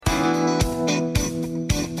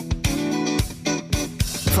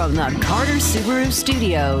From the Carter Subaru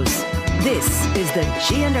Studios, this is the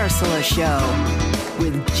G and Ursula Show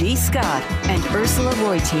with G. Scott and Ursula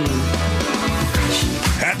Reutin.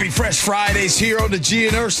 Happy Fresh Fridays here on the G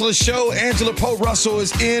and Ursula Show. Angela Poe Russell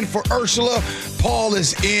is in for Ursula. Paul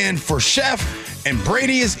is in for Chef. And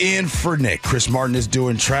Brady is in for Nick. Chris Martin is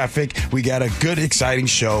doing traffic. We got a good, exciting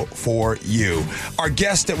show for you. Our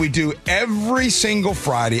guest that we do every single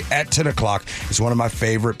Friday at 10 o'clock is one of my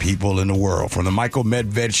favorite people in the world. From the Michael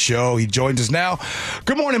Medved Show, he joins us now.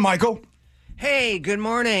 Good morning, Michael. Hey, good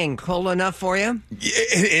morning. Cold enough for you?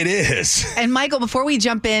 It is. And Michael, before we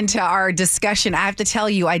jump into our discussion, I have to tell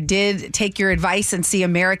you, I did take your advice and see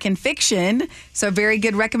American Fiction. So very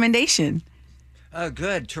good recommendation.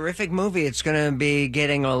 Good. Terrific movie. It's going to be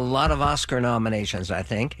getting a lot of Oscar nominations, I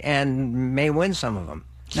think, and may win some of them.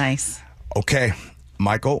 Nice. Okay,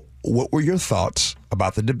 Michael, what were your thoughts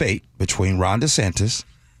about the debate between Ron DeSantis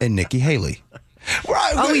and Nikki Haley?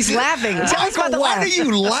 Oh, he's laughing. Michael, why do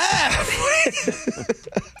you laugh?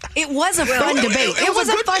 It was a fun debate. It was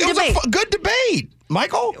a good debate,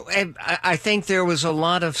 Michael. I think there was a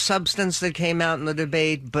lot of substance that came out in the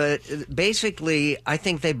debate, but basically, I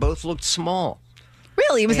think they both looked small.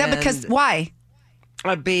 Really? Was that because, why?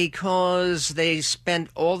 Because they spent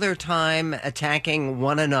all their time attacking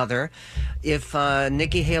one another. If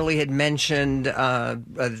Nikki Haley had mentioned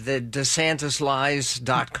the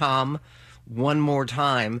DeSantisLies.com one more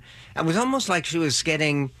time, it was almost like she was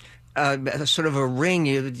getting sort of a ring.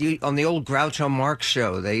 On the old Groucho Marx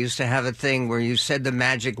show, they used to have a thing where you said the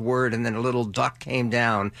magic word and then a little duck came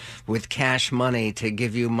down with cash money to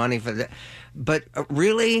give you money for that. But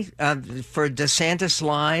really, for DeSantis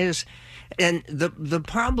Lies, and the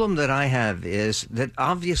problem that I have is that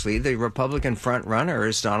obviously the Republican front runner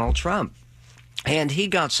is Donald Trump. And he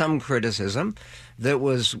got some criticism that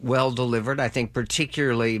was well delivered, I think,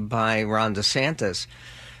 particularly by Ron DeSantis.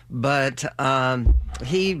 But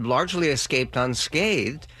he largely escaped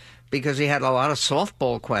unscathed because he had a lot of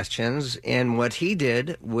softball questions in what he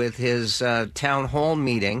did with his town hall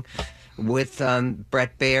meeting with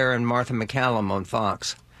Brett Baier and Martha McCallum on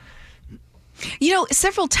Fox. You know,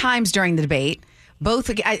 several times during the debate,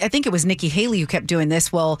 I think it was Nikki Haley who kept doing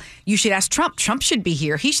this. Well, you should ask Trump. Trump should be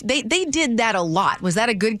here. They did that a lot. Was that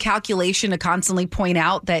a good calculation to constantly point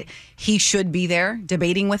out that he should be there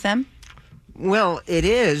debating with them? Well, it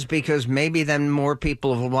is, because maybe then more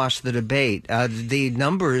people have watched the debate. The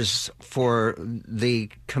numbers for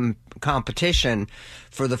the competition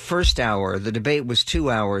for the first hour, the debate was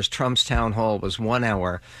 2 hours. Trump's town hall was 1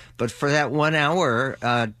 hour. But for that 1 hour,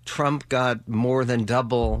 Trump got more than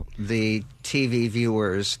double the TV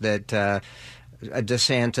viewers that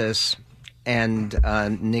DeSantis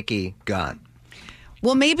and Nikki got.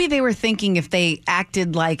 Well, maybe they were thinking if they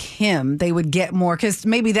acted like him, they would get more, because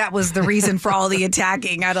maybe that was the reason for all the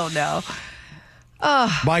attacking. I don't know.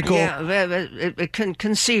 Michael. Yeah,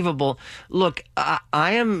 conceivable. Look, I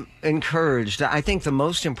am encouraged. I think the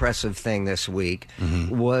most impressive thing this week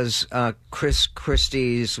was Chris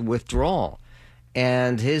Christie's withdrawal.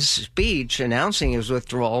 And his speech announcing his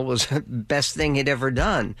withdrawal was the best thing he'd ever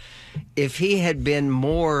done. If he had been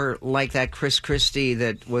more like that Chris Christie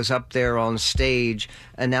that was up there on stage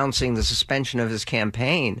announcing the suspension of his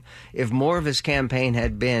campaign, if more of his campaign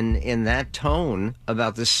had been in that tone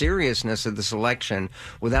about the seriousness of this election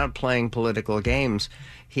without playing political games,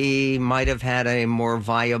 he might have had a more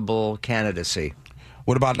viable candidacy.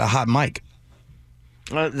 What about the hot mic?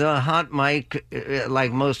 The hot mic,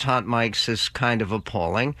 like most hot mics, is kind of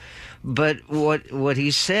appalling. But what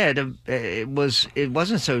he said, it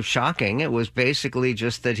wasn't so shocking. It was basically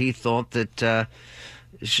just that he thought that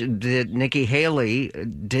Nikki Haley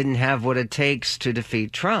didn't have what it takes to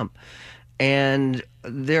defeat Trump. And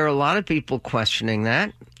there are a lot of people questioning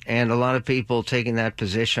that, and a lot of people taking that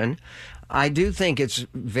position. I do think it's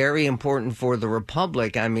very important for the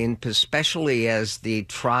Republic. I mean, especially as the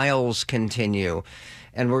trials continue.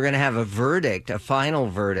 And we're going to have a final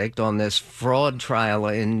verdict on this fraud trial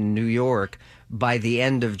in New York by the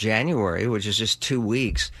end of January, which is just 2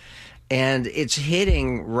 weeks. And it's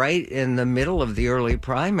hitting right in the middle of the early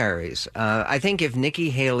primaries. I think if Nikki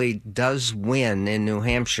Haley does win in New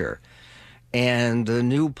Hampshire, and the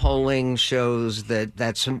new polling shows that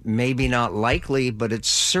that's maybe not likely, but it's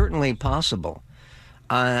certainly possible,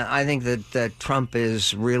 I think that Trump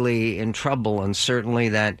is really in trouble, and certainly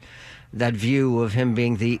that view of him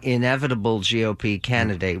being the inevitable GOP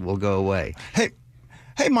candidate will go away. Hey,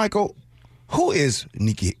 Michael, who is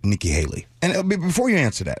Nikki Haley? And before you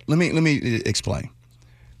answer that, let me explain.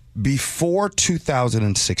 Before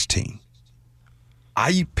 2016,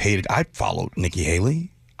 I followed Nikki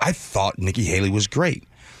Haley. I thought Nikki Haley was great.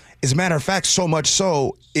 As a matter of fact, so much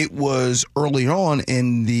so, it was early on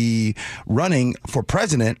in the running for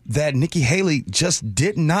president that Nikki Haley just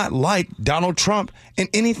did not like Donald Trump and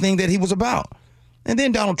anything that he was about. And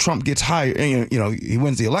then Donald Trump gets hired, and, he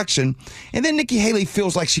wins the election. And then Nikki Haley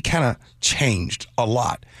feels like she kind of changed a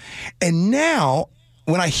lot. And now,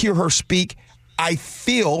 when I hear her speak, I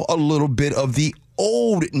feel a little bit of the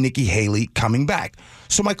old Nikki Haley coming back.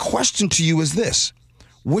 So my question to you is this.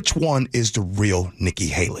 Which one is the real Nikki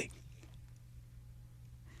Haley?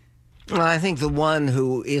 Well, I think the one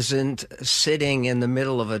who isn't sitting in the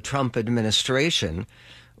middle of a Trump administration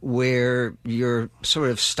where you're sort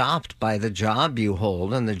of stopped by the job you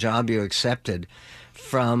hold and the job you accepted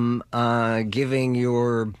from giving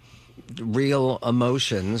your real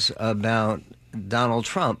emotions about Donald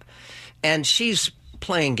Trump. And she's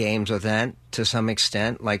playing games with that to some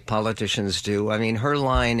extent, like politicians do. I mean, her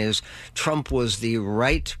line is Trump was the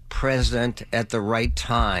right president at the right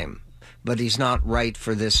time, but he's not right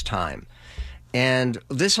for this time. And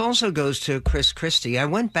this also goes to Chris Christie. I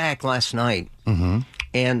went back last night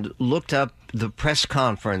and looked up the press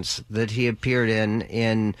conference that he appeared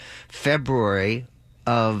in February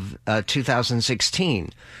of 2016,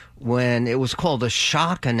 when it was called a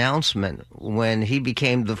shock announcement, when he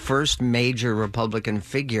became the first major Republican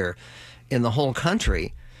figure in the whole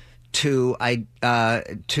country to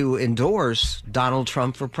endorse Donald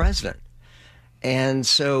Trump for president. And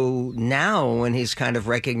so now, when he's kind of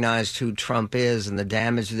recognized who Trump is and the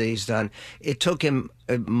damage that he's done, it took him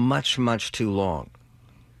much, much too long.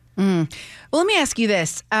 Well, let me ask you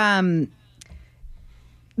this.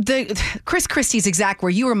 Chris Christie's exact where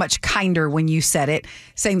you were much kinder when you said it,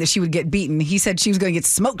 saying that she would get beaten. He said she was going to get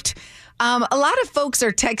smoked. A lot of folks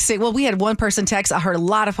are texting. Well, we had one person text. I heard a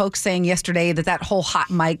lot of folks saying yesterday that whole hot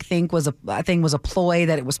mic thing was a ploy,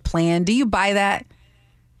 that it was planned. Do you buy that?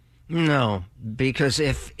 No, because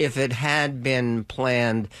if it had been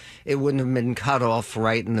planned, it wouldn't have been cut off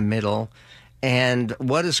right in the middle. And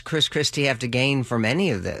what does Chris Christie have to gain from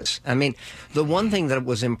any of this? I mean, the one thing that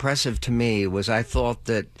was impressive to me was I thought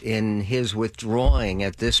that in his withdrawing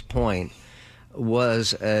at this point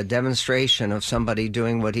was a demonstration of somebody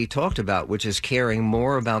doing what he talked about, which is caring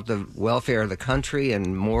more about the welfare of the country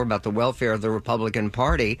and more about the welfare of the Republican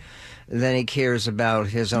Party than he cares about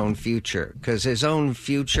his own future. Because his own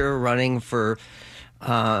future running for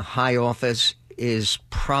high office is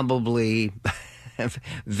probably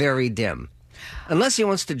very dim. Unless he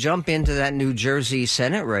wants to jump into that New Jersey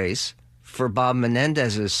Senate race for Bob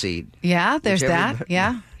Menendez's seat. Yeah, there's that.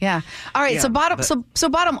 Yeah. All right, Yeah, so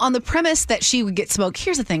bottom on the premise that she would get smoked.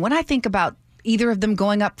 Here's the thing. When I think about either of them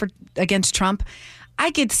going up against Trump,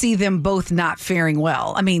 I could see them both not faring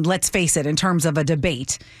well. I mean, let's face it, in terms of a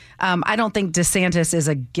debate. I don't think DeSantis is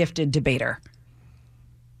a gifted debater.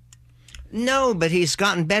 No, but he's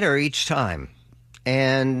gotten better each time.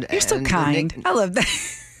 And you're so kind. I love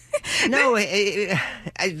that. No,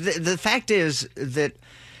 the fact is that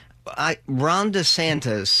Ron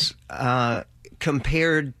DeSantis,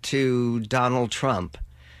 compared to Donald Trump,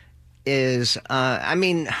 is,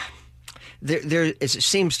 it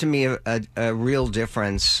seems to me a real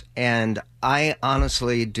difference. And I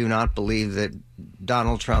honestly do not believe that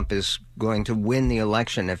Donald Trump is going to win the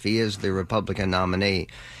election if he is the Republican nominee.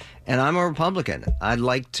 And I'm a Republican. I'd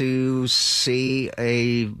like to see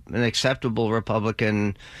an acceptable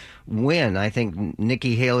Republican win. I think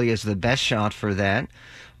Nikki Haley is the best shot for that.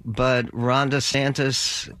 But Ron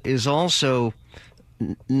DeSantis is also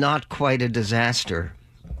not quite a disaster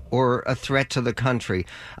or a threat to the country.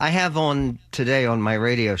 I have on today on my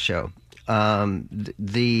radio show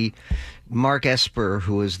the Mark Esper,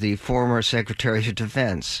 who is the former Secretary of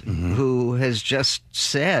Defense, who has just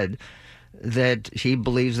said that he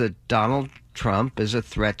believes that Donald Trump is a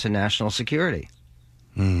threat to national security.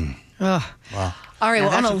 Wow. All right. Now,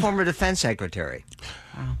 Well, that's a former defense secretary.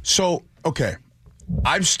 So, okay.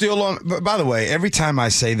 I'm still on. But by the way, every time I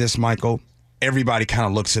say this, Michael, everybody kind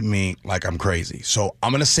of looks at me like I'm crazy. So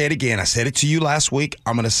I'm going to say it again. I said it to you last week.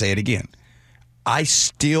 I'm going to say it again. I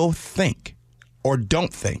still think or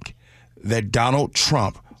don't think that Donald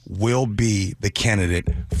Trump will be the candidate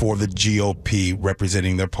for the GOP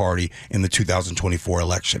representing their party in the 2024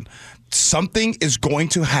 election. Something is going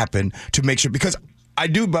to happen to make sure, because I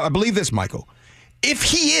believe this, Michael. If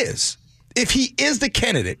he is the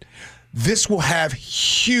candidate, this will have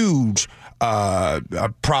huge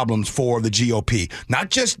problems for the GOP. Not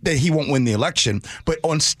just that he won't win the election, but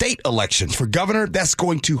on state elections for governor, that's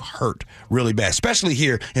going to hurt really bad, especially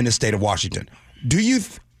here in the state of Washington. Do you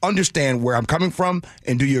understand where I'm coming from,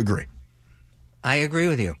 and do you agree? I agree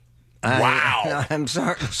with you. Wow. I'm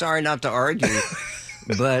sorry not to argue,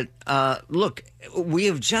 But look, we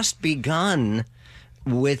have just begun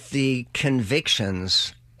with the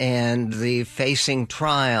convictions and the facing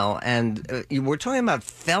trial, and we're talking about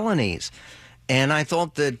felonies. And I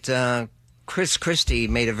thought that Chris Christie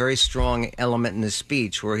made a very strong element in his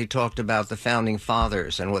speech where he talked about the founding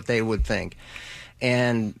fathers and what they would think.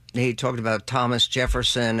 And he talked about Thomas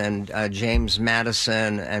Jefferson and James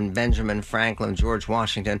Madison and Benjamin Franklin, George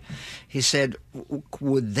Washington. He said,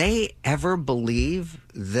 would they ever believe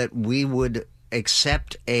that we would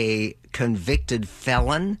accept a convicted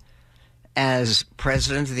felon as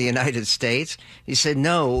president of the United States? He said,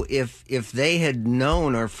 no, if they had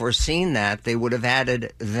known or foreseen that, they would have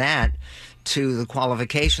added that to the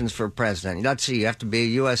qualifications for president. Let's see, you have to be a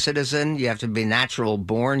U.S. citizen, you have to be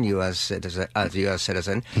natural-born U.S. citizen,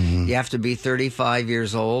 Mm-hmm. you have to be 35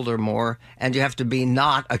 years old or more, and you have to be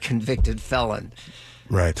not a convicted felon.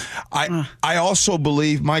 Right. I also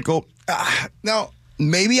believe, Michael, now,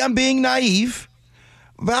 maybe I'm being naive,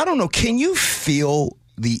 but I don't know. Can you feel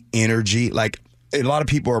the energy? Like, a lot of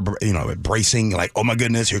people are, embracing, like, oh, my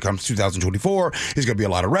goodness, here comes 2024. There's going to be a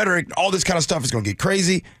lot of rhetoric. All this kind of stuff is going to get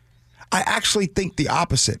crazy. I actually think the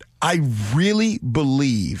opposite. I really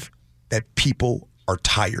believe that people are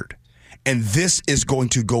tired. And this is going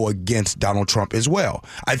to go against Donald Trump as well.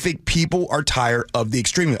 I think people are tired of the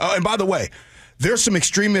extremism. Oh, and by the way, there's some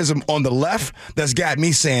extremism on the left that's got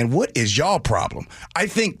me saying, what is y'all problem? I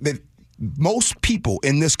think that most people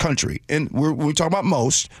in this country, and we're talking about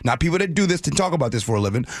most, not people that do this to talk about this for a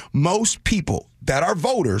living, most people that are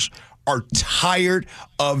voters are tired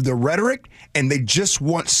of the rhetoric, and they just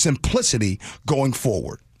want simplicity going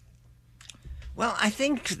forward. Well, I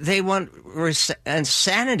think they want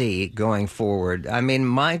insanity going forward. I mean,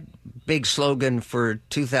 my big slogan for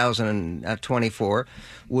 2024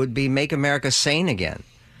 would be "Make America Sane Again."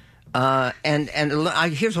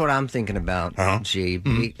 Here's what I'm thinking about, G,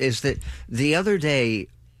 is that the other day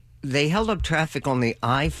they held up traffic on the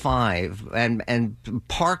I-5 and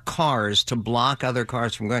parked cars to block other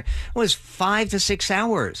cars from going. It was 5 to 6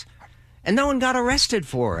 hours, and no one got arrested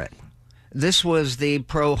for it. This was the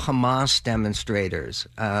pro-Hamas demonstrators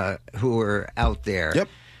who were out there. Yep.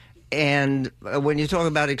 And when you talk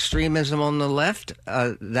about extremism on the left,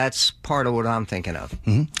 that's part of what I'm thinking of.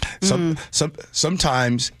 Mm-hmm.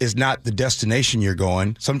 Sometimes it's not the destination you're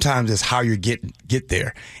going. Sometimes it's how you get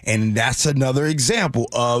there. And that's another example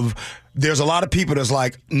of there's a lot of people that's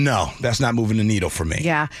like, no, that's not moving the needle for me.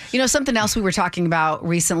 Yeah. Something else we were talking about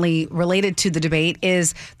recently related to the debate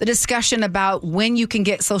is the discussion about when you can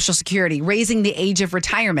get Social Security, raising the age of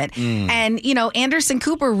retirement. And, Anderson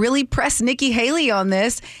Cooper really pressed Nikki Haley on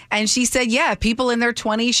this. And she said, yeah, people in their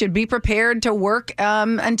 20s should be prepared to work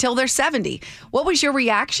until they're 70. What was your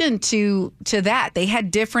reaction to that? They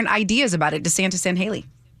had different ideas about it, DeSantis and Haley.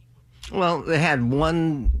 Well, they had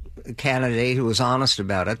one candidate who was honest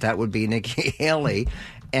about it. That would be Nikki Haley.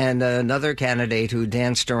 And another candidate who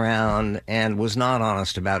danced around and was not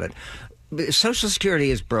honest about it. Social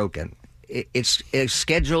Security is broken. It's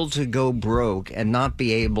scheduled to go broke and not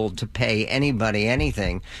be able to pay anybody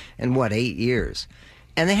anything in, 8 years?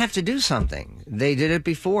 And they have to do something. They did it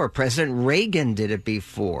before. President Reagan did it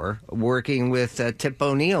before, working with Tip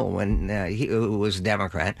O'Neill when he was a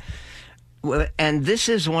Democrat. And this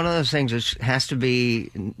is one of those things which has to be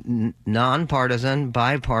nonpartisan,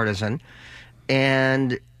 bipartisan,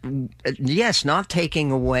 and yes, not taking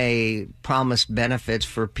away promised benefits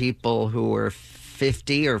for people who are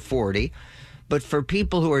 50 or 40, but for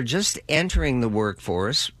people who are just entering the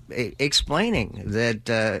workforce, explaining that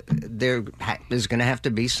there is going to have to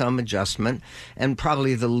be some adjustment, and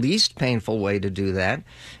probably the least painful way to do that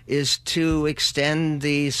is to extend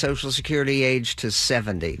the Social Security age to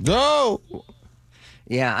 70. No!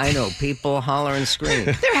 Yeah, I know. People holler and scream.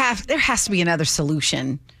 There has to be another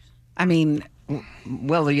solution. I mean...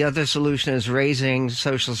 Well, the other solution is raising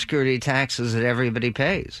Social Security taxes that everybody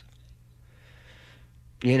pays.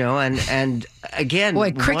 And again...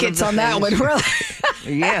 Boy, crickets on that one, really.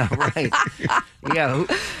 Yeah, right. Yeah,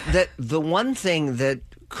 the one thing that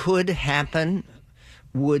could happen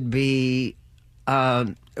would be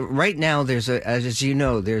right now. There's as you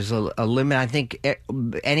know, there's a limit. I think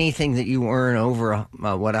anything that you earn over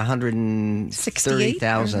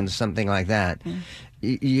 130,000, something like that,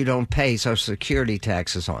 you don't pay Social Security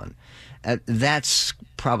taxes on. That's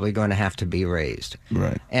probably going to have to be raised.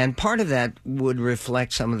 Right. And part of that would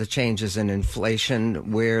reflect some of the changes in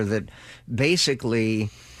inflation, where that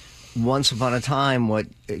basically once upon a time what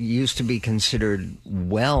used to be considered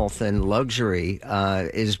wealth and luxury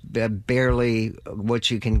is barely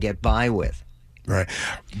what you can get by with. Right.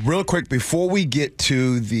 Real quick, before we get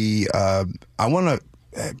to the, I want to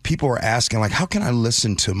people are asking, like, how can I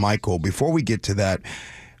listen to Michael? Before we get to that,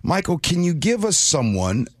 Michael, can you give us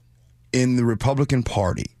someone in the Republican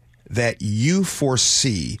Party that you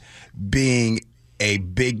foresee being a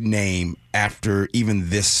big name after even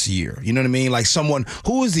this year? You know what I mean? Like someone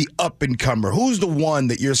who is the up-and-comer? Who's the one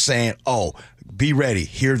that you're saying, oh, be ready,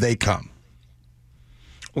 here they come?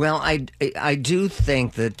 Well, I do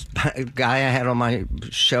think that a guy I had on my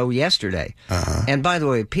show yesterday, and by the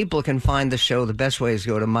way, people can find the show. The best way is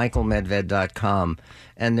go to michaelmedved.com,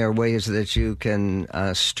 and there are ways that you can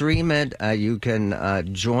stream it. You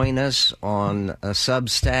can join us on a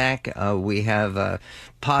Substack. We have a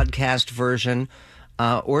podcast version,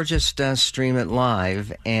 or just stream it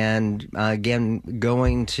live. And again,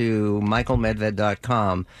 going to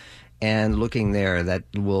michaelmedved.com and looking there, that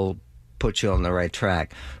will put you on the right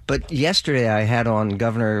track. But yesterday I had on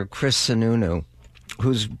Governor Chris Sununu,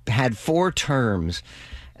 who's had 4 terms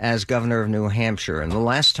as governor of New Hampshire. And the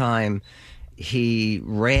last time he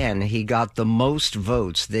ran, he got the most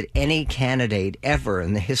votes that any candidate ever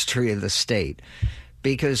in the history of the state,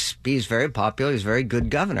 because he's very popular. He's a very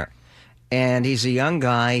good governor. And he's a young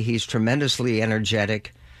guy. He's tremendously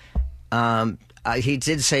energetic. He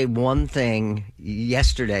did say one thing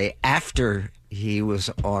yesterday after he was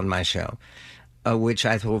on my show, which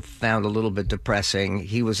I found a little bit depressing.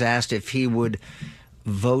 He was asked if he would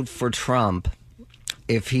vote for Trump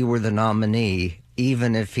if he were the nominee,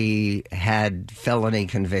 even if he had felony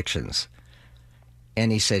convictions.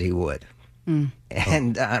 And he said he would.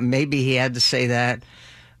 And maybe he had to say that.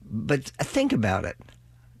 But think about it.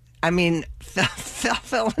 I mean,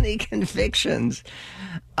 felony convictions.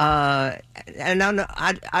 And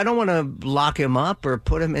I don't want to lock him up or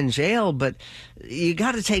put him in jail, but you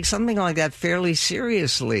got to take something like that fairly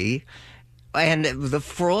seriously. And the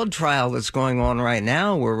fraud trial that's going on right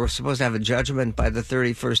now, where we're supposed to have a judgment by the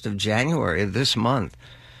 31st of January of this month,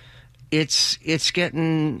 it's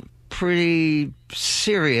getting pretty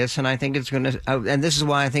serious, and I think it's going to, and this is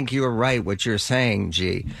why I think you're right, what you're saying,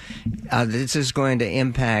 G. This is going to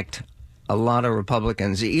impact a lot of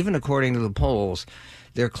Republicans. Even according to the polls,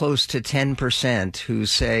 they're close to 10% who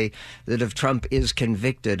say that if Trump is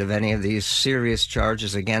convicted of any of these serious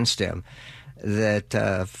charges against him,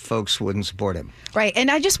 that folks wouldn't support him. Right.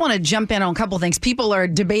 And I just want to jump in on a couple things. People are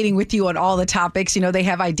debating with you on all the topics. You know, they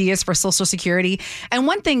have ideas for Social Security. And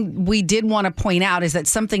one thing we did want to point out is that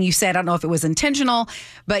something you said, I don't know if it was intentional,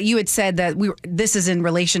 but you had said that this is in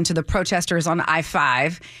relation to the protesters on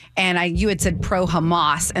I-5. And you had said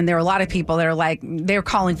pro-Hamas. And there are a lot of people that are like, they're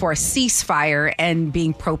calling for a ceasefire and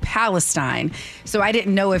being pro-Palestine. So I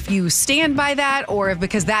didn't know if you stand by that, or if,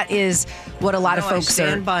 because that is what a lot of folks I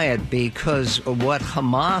stand by it, because what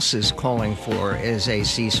Hamas is calling for is a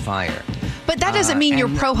ceasefire. But that doesn't mean you're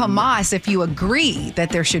pro-Hamas if you agree that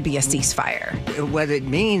there should be a ceasefire. What it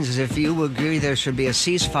means is if you agree there should be a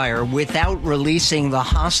ceasefire without releasing the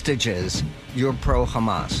hostages, you're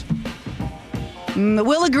pro-Hamas.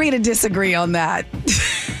 We'll agree to disagree on that.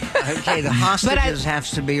 Okay, the hostages have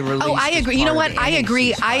to be released. Oh, I agree. You know what? I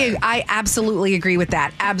agree. I absolutely agree with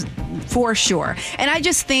that. For sure. And I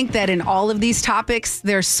just think that in all of these topics,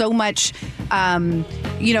 there's so much, we can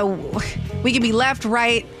be left,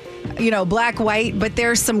 right, black, white, but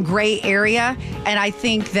there's some gray area. And I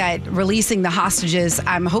think that releasing the hostages,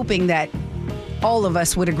 I'm hoping that all of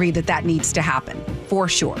us would agree that that needs to happen. For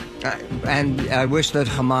sure. And I wish that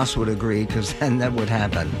Hamas would agree, because then that would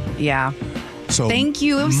happen. Yeah. So thank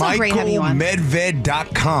you. It was so great having you on.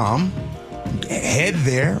 MichaelMedved.com. Head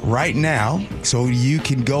there right now so you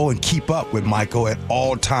can go and keep up with Michael at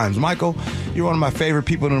all times. Michael, you're one of my favorite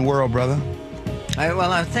people in the world, brother.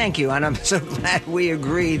 Thank you. And I'm so glad we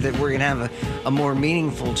agree that we're going to have a more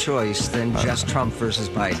meaningful choice than just Trump versus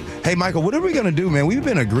Biden. Hey, Michael, what are we going to do, man? We've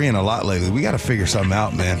been agreeing a lot lately. We got to figure something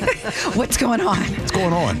out, man. What's going on? What's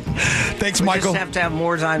going on? Thanks, Michael. We just have to have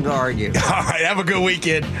more time to argue. All right. Have a good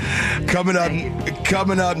weekend. Coming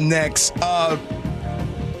up next.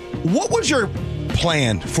 What was your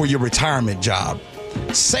plan for your retirement job?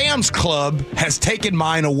 Sam's Club has taken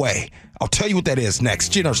mine away. I'll tell you what that is next.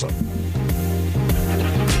 Gene Ursula.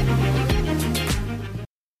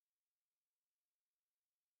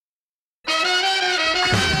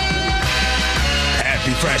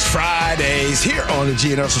 Happy Fresh Fridays here on the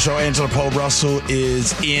Gene Ursula Show. Angela Poe Russell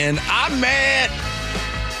is in. I'm mad.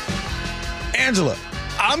 Angela,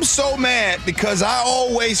 I'm so mad because I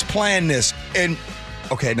always plan this. And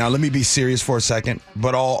okay, now let me be serious for a second,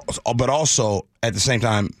 but also at the same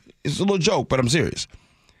time, it's a little joke, but I'm serious.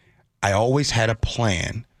 I always had a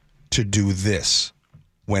plan to do this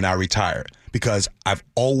when I retire because I've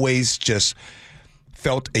always just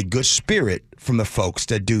felt a good spirit from the folks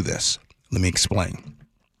that do this. Let me explain.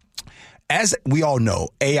 As we all know,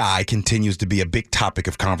 AI continues to be a big topic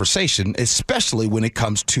of conversation, especially when it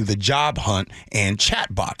comes to the job hunt and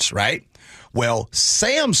chatbots, right? Well,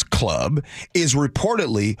 Sam's Club is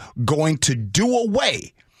reportedly going to do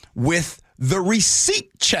away with the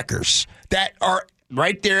receipt checkers that are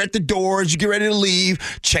right there at the door as you get ready to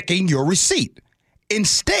leave, checking your receipt.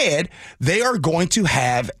 Instead, they are going to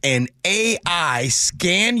have an AI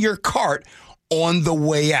scan your cart on the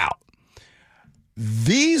way out.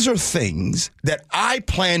 These are things that I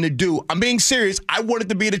plan to do. I'm being serious. I wanted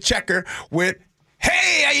to be the checker with,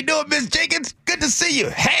 hey, how you doing, Miss Jenkins? Good to see you.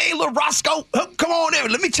 Hey, little Roscoe, come on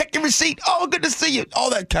in. Let me check your receipt. Oh, good to see you.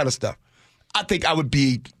 All that kind of stuff. I think I would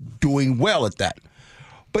be doing well at that.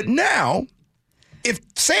 But now, if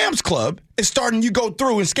Sam's Club is starting, you go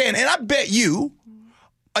through and scan, and I bet you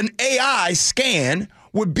an AI scan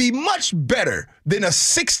would be much better than a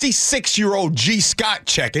 66-year-old G. Scott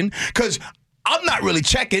checking, because I'm not really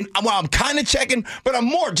checking. I'm kind of checking, but I'm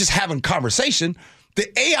more just having conversation. The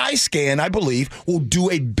AI scan, I believe, will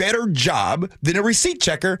do a better job than a receipt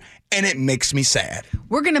checker, and it makes me sad.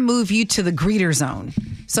 We're going to move you to the greeter zone.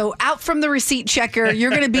 So out from the receipt checker,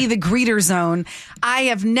 you're going to be the greeter zone. I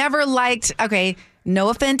have never liked, no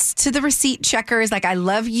offense to the receipt checkers. Like, I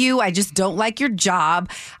love you. I just don't like your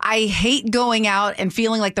job. I hate going out and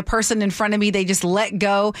feeling like the person in front of me, they just let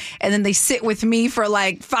go. And then they sit with me for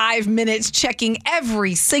like 5 minutes checking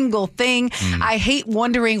every single thing. I hate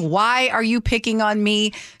wondering, why are you picking on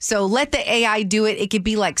me? So let the AI do it. It could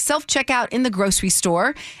be like self-checkout in the grocery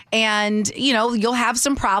store. And, you'll have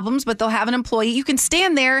some problems, but they'll have an employee. You can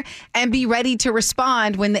stand there and be ready to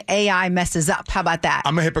respond when the AI messes up. How about that?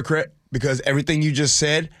 I'm a hypocrite. Because everything you just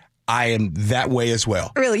said, I am that way as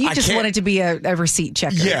well. Really? You just wanted to be a receipt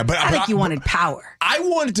checker. Yeah, but I think you wanted power. I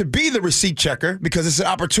wanted to be the receipt checker because it's an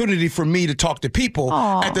opportunity for me to talk to people.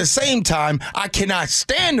 Aww. At the same time, I cannot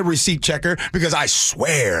stand the receipt checker because I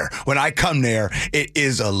swear when I come there, it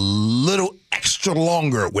is a little extra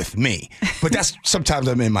longer with me. But that's sometimes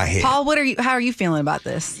I'm in my head. Paul, how are you feeling about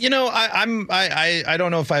this? I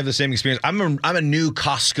don't know if I have the same experience. I'm a new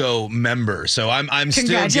Costco member, so I'm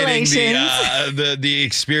still getting the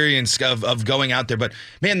experience of going out there. But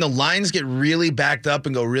man, the lines get really backed up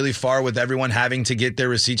and go really far with everyone having to get their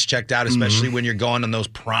receipts checked out, especially when you're going on those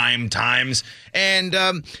prime times. And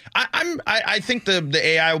I think the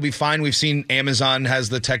AI will be fine. We've seen Amazon has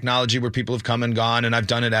the technology where people have come and gone, and I've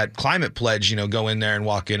done it at Climate Pledge. Go in there and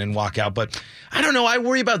walk in and walk out. But I don't know. I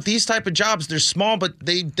worry about these type of jobs. They're small, but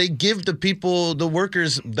they give the people, the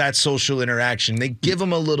workers, that social interaction. They give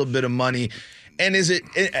them a little bit of money. And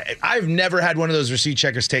I've never had one of those receipt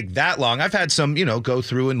checkers take that long. I've had some, go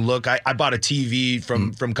through and look. I bought a TV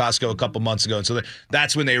from Costco a couple months ago. And so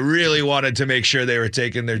that's when they really wanted to make sure they were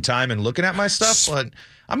taking their time and looking at my stuff. But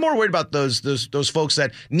I'm more worried about those folks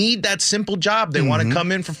that need that simple job. They want to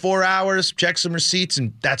come in for 4 hours, check some receipts,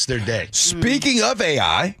 and that's their day. Speaking of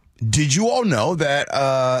AI, did you all know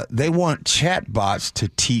that they want chatbots to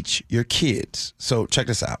teach your kids? So check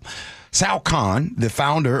this out. Sal Khan, the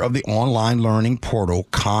founder of the online learning portal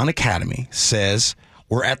Khan Academy, says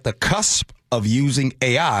we're at the cusp of using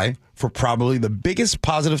AI for probably the biggest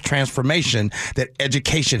positive transformation that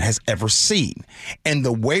education has ever seen. And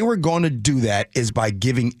the way we're going to do that is by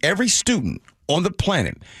giving every student on the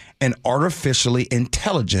planet an artificially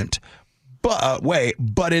intelligent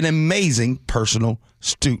but an amazing personal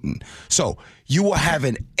student. So you will have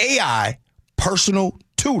an AI personal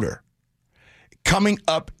tutor coming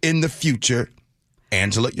up in the future.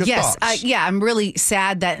 Angela, your thoughts? I'm really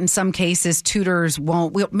sad that in some cases tutors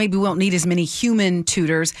won't need as many human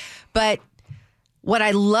tutors. But what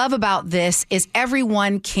I love about this is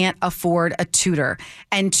everyone can't afford a tutor.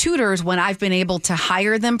 And tutors, when I've been able to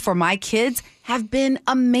hire them for my kids, have been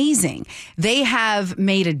amazing. They have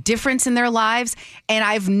made a difference in their lives. And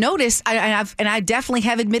I've noticed, and I definitely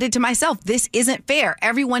have admitted to myself, this isn't fair.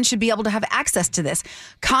 Everyone should be able to have access to this.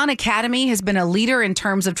 Khan Academy has been a leader in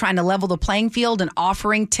terms of trying to level the playing field and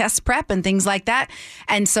offering test prep and things like that.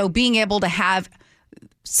 And so being able to have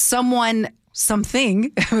someone,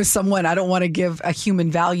 I don't want to give a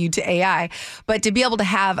human value to AI, but to be able to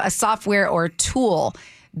have a software or a tool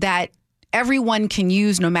that everyone can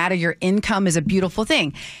use no matter your income is a beautiful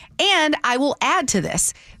thing. And I will add to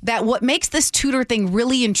this that what makes this tutor thing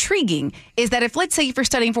really intriguing is that let's say if you're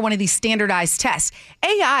studying for one of these standardized tests,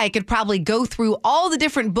 AI could probably go through all the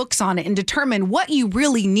different books on it and determine what you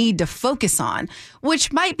really need to focus on,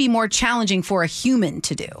 which might be more challenging for a human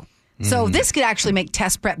to do. So this could actually make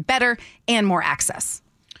test prep better and more access.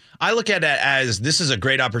 I look at it as this is a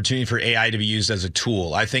great opportunity for AI to be used as a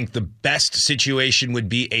tool. I think the best situation would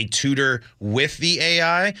be a tutor with the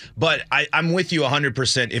AI, but I'm with you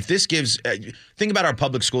 100%. If this gives, think about our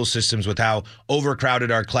public school systems with how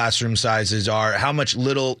overcrowded our classroom sizes are, how much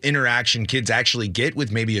little interaction kids actually get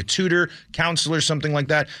with maybe a tutor, counselor, something like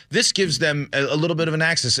that. This gives them a little bit of an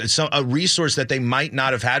access. It's a resource that they might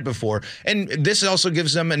not have had before. And this also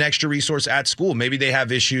gives them an extra resource at school. Maybe they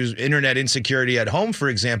have issues, internet insecurity at home, for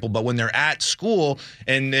example, but when they're at school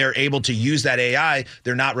and they're able to use that AI,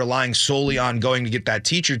 they're not relying solely on going to get that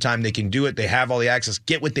teacher time. They can do it. They have all the access,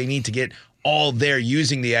 get what they need to get all there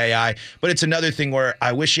using the AI. But it's another thing where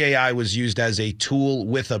I wish AI was used as a tool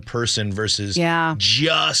with a person versus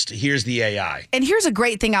just here's the AI. And here's a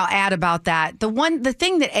great thing I'll add about that. The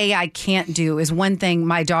thing that AI can't do is one thing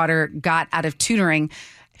my daughter got out of tutoring.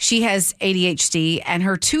 She has ADHD, and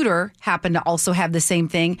her tutor happened to also have the same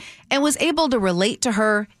thing and was able to relate to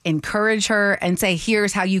her, encourage her, and say,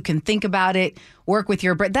 here's how you can think about it, work with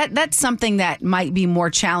your brain. That's something that might be more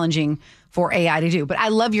challenging for AI to do. But I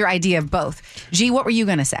love your idea of both. G, what were you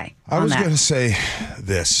going to say? I was going to say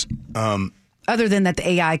this. Other than that, the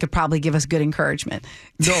AI could probably give us good encouragement.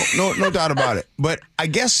 No doubt about it. But I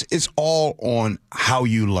guess it's all on how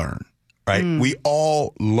you learn, right? We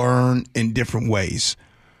all learn in different ways.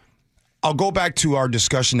 I'll go back to our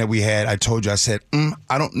discussion that we had. I told you, I said,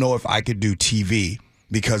 I don't know if I could do TV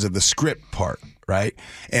because of the script part, right?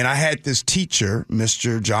 And I had this teacher,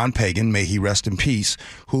 Mr. John Pagan, may he rest in peace,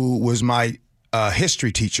 who was my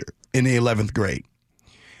history teacher in the 11th grade.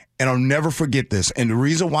 And I'll never forget this. And the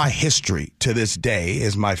reason why history to this day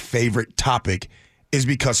is my favorite topic is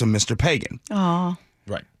because of Mr. Pagan. Oh,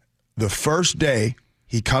 right. The first day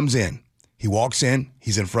he comes in, he walks in,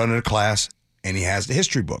 he's in front of the class, and he has the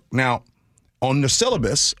history book. Now, on the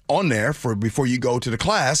syllabus, on there, for before you go to the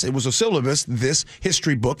class, it was a syllabus, this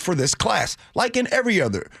history book for this class, like in every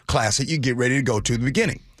other class that you get ready to go to at the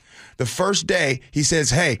beginning. The first day, he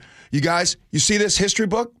says, hey, you guys, you see this history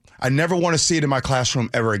book? I never want to see it in my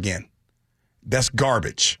classroom ever again. That's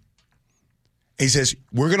garbage. He says,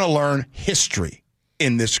 we're going to learn history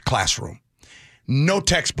in this classroom. No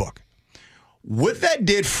textbook. What that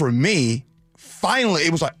did for me, finally,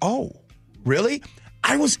 it was like, oh, really?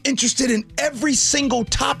 I was interested in every single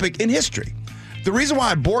topic in history. The reason why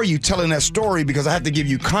I bore you telling that story, because I have to give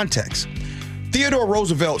you context. Theodore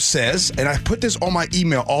Roosevelt says, and I put this on my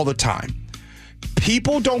email all the time,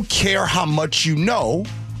 people don't care how much you know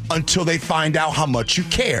until they find out how much you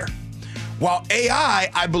care. While AI,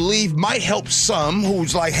 I believe, might help some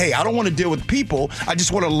who's like, hey, I don't want to deal with people. I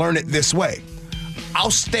just want to learn it this way. I'll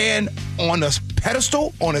stand on a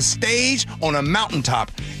pedestal, on a stage, on a mountaintop,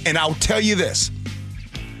 and I'll tell you this.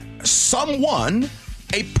 Someone,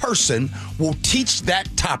 a person, will teach that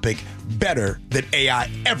topic better than AI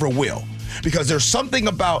ever will. Because there's something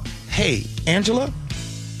about, hey, Angela,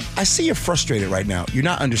 I see you're frustrated right now. You're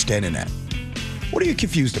not understanding that. What are you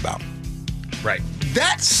confused about? Right.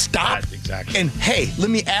 That stop. Exactly. And hey,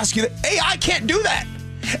 let me ask you that. AI can't do that.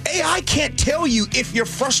 AI can't tell you if you're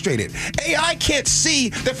frustrated. AI can't see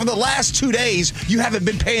that for the last 2 days you haven't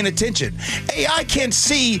been paying attention. AI can't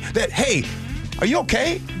see that, hey, are you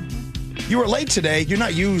okay? You were late today. You're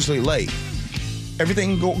not usually late.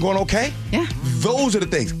 Everything going okay? Yeah. Those are the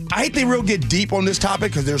things. I hate they real get deep on this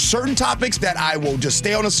topic because there's certain topics that I will just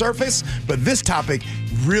stay on the surface, but this topic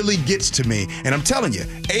really gets to me. And I'm telling you,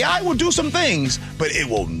 AI will do some things, but it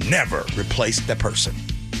will never replace that person.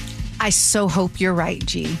 I so hope you're right,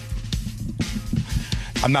 G.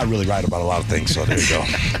 I'm not really right about a lot of things, so there you go.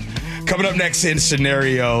 Coming up next in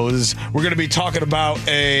Scenarios, we're going to be talking about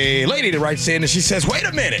a lady that writes in and she says, wait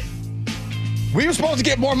a minute. We were supposed to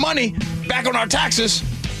get more money back on our taxes,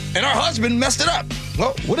 and our husband messed it up.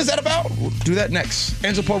 Well, what is that about? We'll do that next.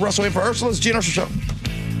 Angela Poe Russell in for Ursula's G and Ursula Show.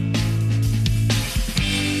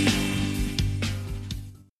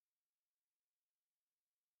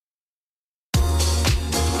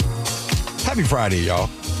 Happy Friday, y'all.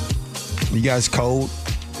 You guys cold?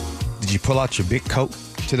 Did you pull out your big coat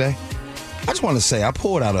today? I just want to say I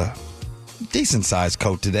pulled out a decent-sized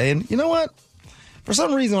coat today, and you know what? For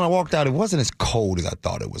some reason, when I walked out, it wasn't as cold as I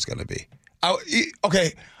thought it was going to be.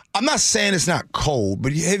 Okay, I'm not saying it's not cold,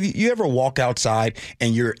 but have you ever walk outside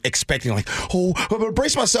and you're expecting like, oh, I'm going to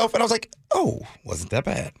brace myself, and I was like, oh, wasn't that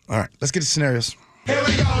bad. All right, let's get to scenarios. Here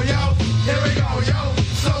we go, yo. Here we go, yo.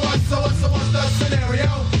 So what's the scenario?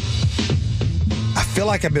 I feel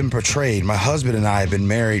like I've been portrayed. My husband and I have been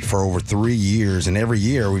married for over 3 years, and every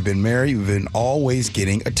year we've been married, we've been always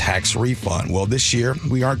getting a tax refund. Well, this year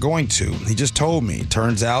we aren't going to. He just told me.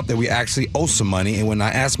 Turns out that we actually owe some money, and when I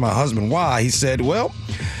asked my husband why, he said, well,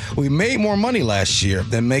 We made more money last year.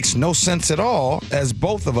 That makes no sense at all, as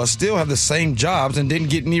both of us still have the same jobs and didn't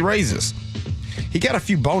get any raises. He got a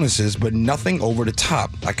few bonuses, but nothing over the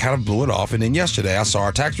top. I kind of blew it off, and then yesterday I saw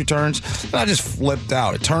our tax returns, and I just flipped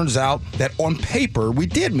out. It turns out that on paper, we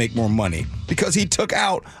did make more money because he took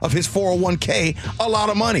out of his 401k a lot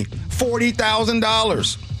of money,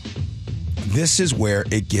 $40,000. This is where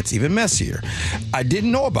it gets even messier. I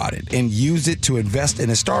didn't know about it and used it to invest in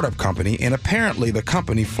a startup company, and apparently the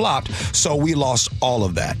company flopped, so we lost all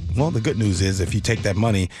of that. Well, the good news is if you take that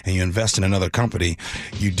money and you invest in another company,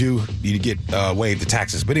 you get waived the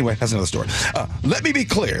taxes. But anyway, that's another story. Let me be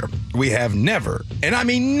clear. We have never, and I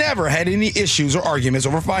mean never, had any issues or arguments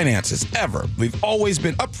over finances, ever. We've always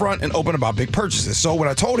been upfront and open about big purchases. So when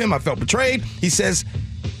I told him I felt betrayed, he says,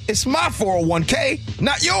 "It's my 401k,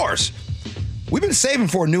 not yours." We've been saving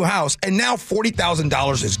for a new house, and now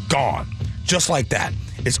 $40,000 is gone. Just like that.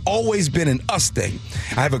 It's always been an us thing.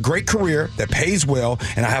 I have a great career that pays well,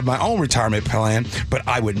 and I have my own retirement plan, but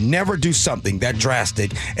I would never do something that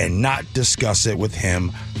drastic and not discuss it with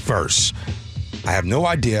him first. I have no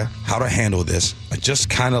idea how to handle this. I just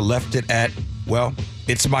kind of left it at, well,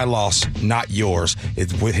 it's my loss, not yours.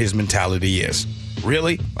 It's what his mentality is.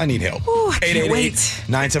 Really? I need help.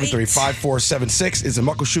 888-973-5476 is the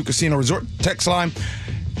Muckleshoot Casino Resort text line.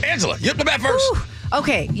 Angela, you up to bat first. Ooh.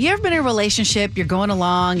 Okay, you ever been in a relationship, you're going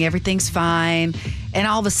along, everything's fine, and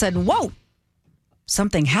all of a sudden, whoa,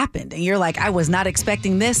 something happened. And you're like, I was not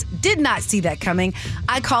expecting this, did not see that coming.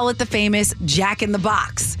 I call it the famous Jack in the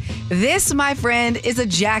Box. This, my friend, is a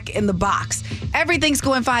Jack in the Box. Everything's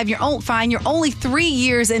going fine. You're only 3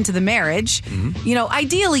 years into the marriage. Mm-hmm. You know,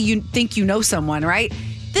 ideally, you think you know someone, right?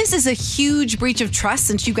 This is a huge breach of trust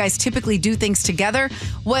since you guys typically do things together.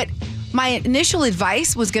 What my initial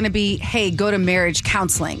advice was going to be, hey, go to marriage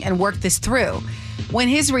counseling and work this through. When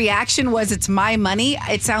his reaction was, it's my money,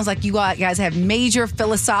 it sounds like you guys have major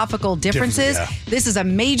philosophical differences. Yeah. This is a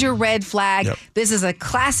major red flag. Yep. This is a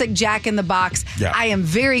classic Jack in the Box. Yeah. I am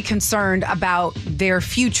very concerned about their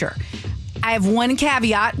future. I have one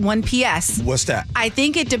caveat, one PS. What's that? I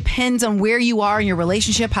think it depends on where you are in your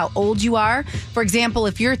relationship, how old you are. For example,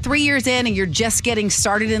 if you're 3 years in and you're just getting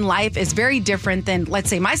started in life, it's very different than, let's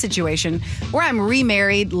say, my situation, where I'm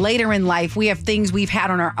remarried later in life. We have things we've had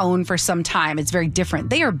on our own for some time. It's very different.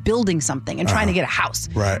 They are building something and trying to get a house.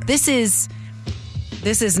 Right. This is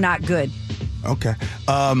not good. Okay.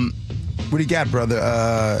 What do you got,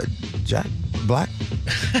 brother? Jack? Black?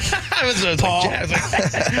 Paul.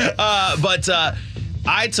 But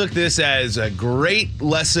I took this as a great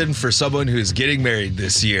lesson for someone who's getting married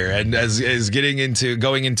this year and is going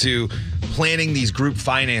into planning these group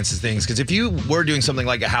finances things. Because if you were doing something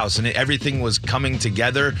like a house and everything was coming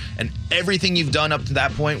together and everything you've done up to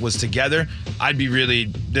that point was together,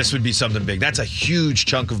 this would be something big. That's a huge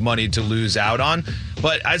chunk of money to lose out on.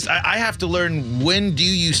 But I have to learn, when do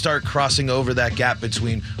you start crossing over that gap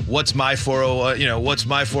between what's my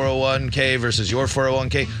 401k versus your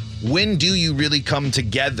 401k? When do you really come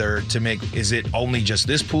together to make? Is it only just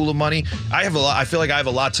this pool of money? I feel like I have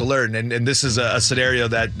a lot to learn, and this is a scenario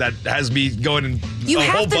that has me going in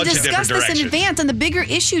a whole bunch of different directions. You have to discuss this in advance, and the bigger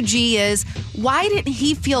issue, G, is why didn't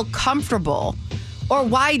he feel comfortable, or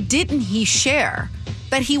why didn't he share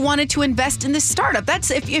that he wanted to invest in this startup?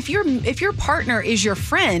 That's if your partner is your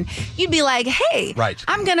friend, you'd be like, hey, right,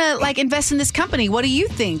 I'm gonna invest in this company. What do you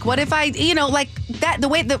think? What if I, that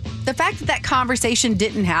the fact that conversation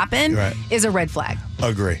didn't happen is a red flag.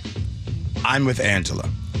 Agree. I'm with Angela.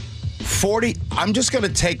 I'm just going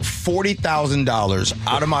to take $40,000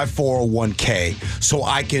 out of my 401k so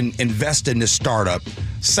I can invest in this startup.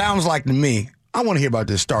 Sounds like to me, I want to hear about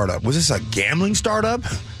this startup. Was this a gambling startup?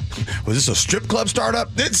 Was this a strip club startup?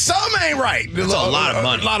 Some ain't right. It's a lot of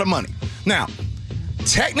money. A lot of money. Now,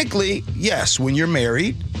 technically, yes, when you're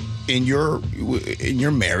married, in your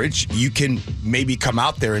marriage, you can maybe come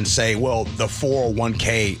out there and say, well, the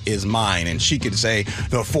 401k is mine, and she could say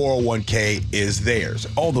the 401k is theirs,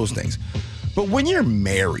 all those things. But when you're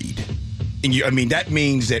married, and that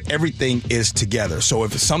means that everything is together. So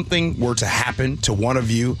if something were to happen to one of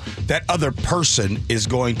you, that other person is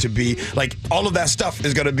going to be, all of that stuff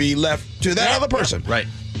is going to be left to that other person. Right.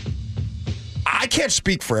 I can't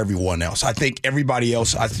speak for everyone else. I think everybody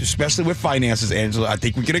else, especially with finances, Angela, I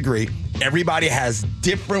think we can agree, everybody has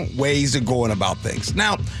different ways of going about things.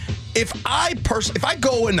 Now, if I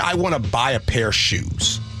go and I want to buy a pair of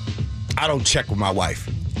shoes, I don't check with my wife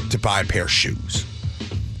to buy a pair of shoes.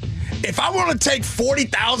 If I want to take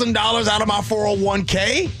 $40,000 out of my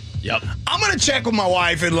 401k, yep, I'm going to check with my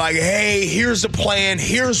wife and like, hey, here's the plan.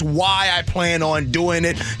 Here's why I plan on doing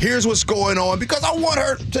it. Here's what's going on because I want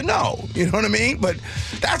her to know. You know what I mean? But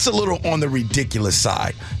that's a little on the ridiculous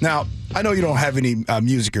side. Now, I know you don't have any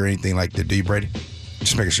music or anything like that, do you, Brady?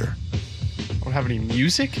 Just making sure. I don't have any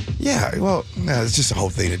music? Yeah, well, it's just a whole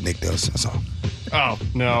thing that Nick does. That's all. Oh,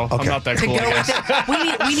 no. Okay. I'm not that cool, I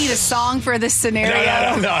guess. We need a song for this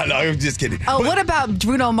scenario. No, I'm just kidding. Oh, what about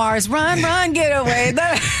Bruno Mars? Run, get away.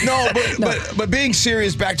 But being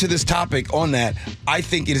serious, back to this topic on that, I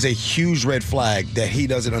think it is a huge red flag that he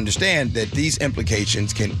doesn't understand that these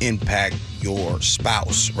implications can impact your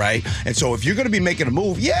spouse, right? And so if you're going to be making a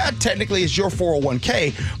move, yeah, technically it's your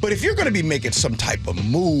 401k, but if you're going to be making some type of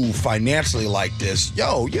move financially like this,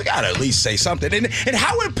 you got to at least say something. And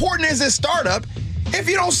how important is this startup if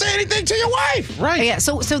you don't say anything to your wife? Right. Yeah.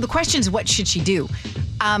 So the question is, what should she do?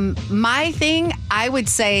 My thing, I would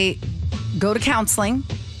say go to counseling.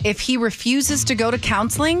 If he refuses to go to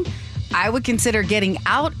counseling, I would consider getting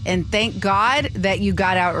out and thank God that you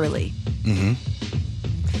got out early. Mm-hmm.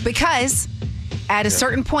 Because at a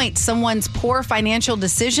certain point, someone's poor financial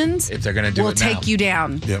decisions if they're gonna do will it now. take you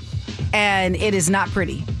down. Yep. And it is not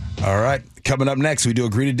pretty. All right. Coming up next, we do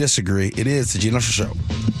agree to disagree. It is the Gene Usher Show.